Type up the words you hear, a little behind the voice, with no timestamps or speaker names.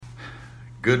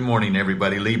Good morning,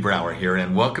 everybody. Lee Brower here,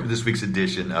 and welcome to this week's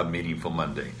edition of Meaningful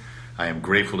Monday. I am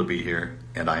grateful to be here,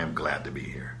 and I am glad to be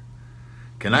here.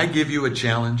 Can I give you a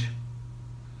challenge?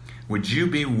 Would you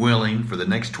be willing for the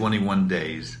next 21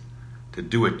 days to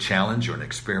do a challenge or an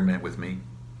experiment with me?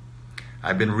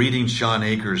 I've been reading Shawn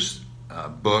Achor's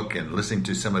book and listening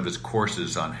to some of his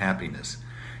courses on happiness.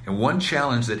 And one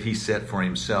challenge that he set for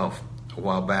himself a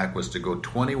while back was to go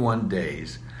 21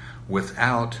 days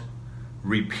without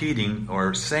repeating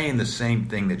or saying the same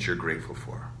thing that you're grateful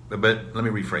for. But let me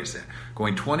rephrase that.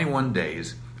 Going 21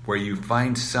 days where you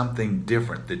find something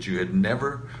different that you had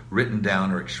never written down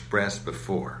or expressed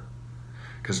before.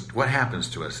 Because what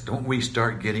happens to us? Don't we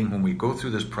start getting, when we go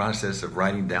through this process of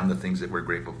writing down the things that we're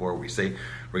grateful for, we say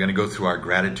we're going to go through our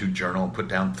gratitude journal and put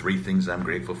down 3 things I'm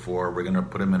grateful for. We're going to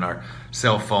put them in our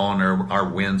cell phone or our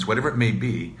wins, whatever it may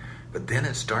be. But then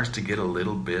it starts to get a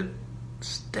little bit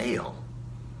stale.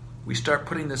 We start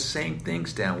putting the same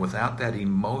things down without that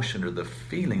emotion or the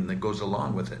feeling that goes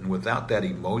along with it. And without that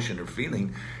emotion or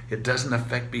feeling, it doesn't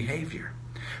affect behavior.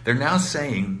 They're now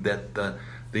saying that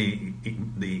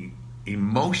the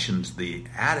emotions,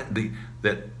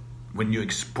 that when you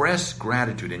express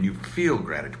gratitude and you feel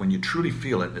gratitude, when you truly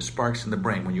feel it and it sparks in the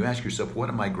brain, when you ask yourself, what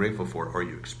am I grateful for? Or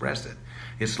you express it.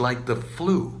 It's like the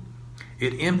flu.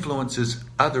 It influences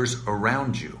others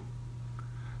around you.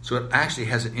 So it actually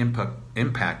has an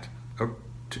impact,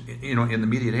 in the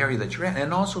immediate area that you're at,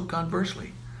 and also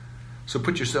conversely. So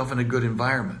put yourself in a good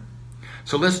environment.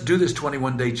 So let's do this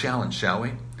 21-day challenge, shall we?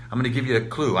 I'm going to give you a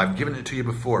clue. I've given it to you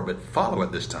before, but follow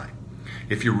it this time.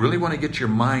 If you really want to get your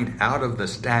mind out of the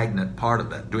stagnant part of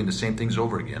that, doing the same things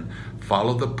over again,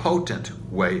 follow the potent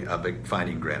way of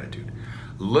finding gratitude.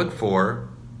 Look for,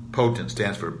 potent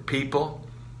stands for people,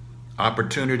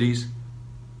 opportunities,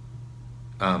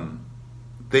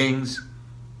 things,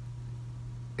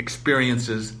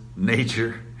 experiences,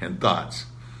 nature, and thoughts.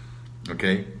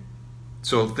 Okay?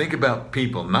 So think about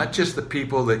people, not just the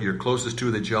people that you're closest to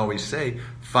that you always say.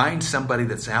 Find somebody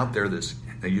that's out there that's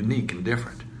unique and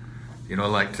different.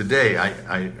 Like today,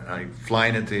 I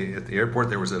flying at the airport,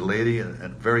 there was a lady, a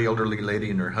very elderly lady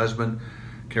and her husband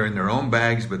carrying their own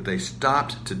bags, but they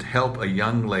stopped to help a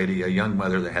young lady, a young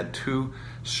mother that had 2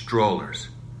 strollers.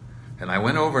 And I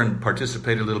went over and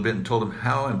participated a little bit and told them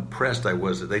how impressed I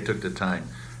was that they took the time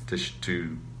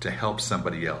to help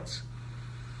somebody else.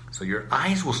 So your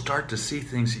eyes will start to see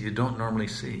things that you don't normally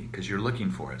see because you're looking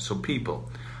for it. So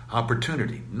people,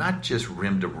 opportunity, not just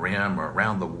rim to rim or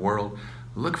around the world.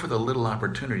 Look for the little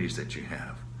opportunities that you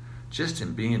have. Just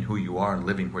in being who you are and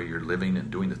living where you're living and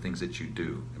doing the things that you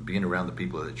do and being around the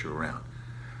people that you're around.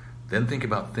 Then think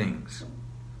about things.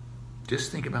 Just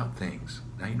think about things.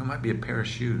 Now, it might be a pair of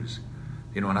shoes.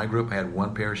 When I grew up, I had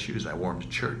 1 pair of shoes. I wore them to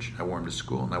church, I wore them to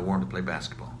school, and I wore them to play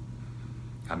basketball.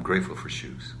 I'm grateful for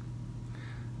shoes.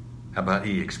 How about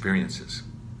experiences?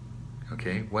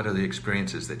 Okay, what are the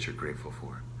experiences that you're grateful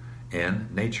for? And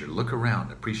nature. Look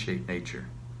around, appreciate nature.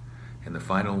 And the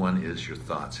final one is your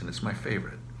thoughts, and it's my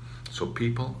favorite. So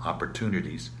people,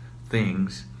 opportunities,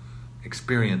 things,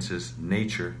 experiences,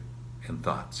 nature, and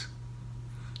thoughts.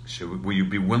 So will you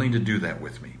be willing to do that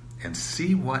with me? And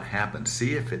see what happens.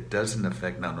 See if it doesn't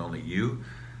affect not only you,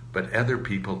 but other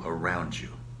people around you.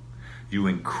 You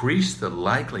increase the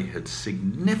likelihood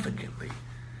significantly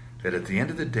that at the end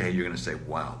of the day, you're going to say,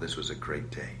 wow, this was a great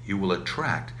day. You will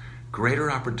attract greater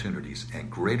opportunities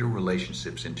and greater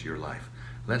relationships into your life.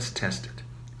 Let's test it.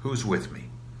 Who's with me?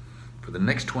 For the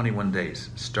next 21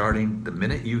 days, starting the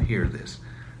minute you hear this,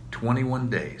 21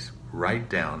 days, write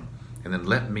down, and then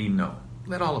let me know.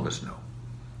 Let all of us know.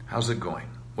 How's it going?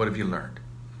 What have you learned?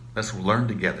 Let's learn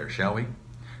together, shall we?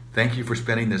 Thank you for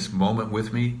spending this moment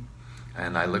with me,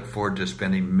 and I look forward to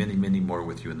spending many, many more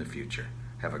with you in the future.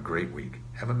 Have a great week.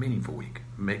 Have a meaningful week.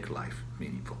 Make life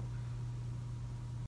meaningful.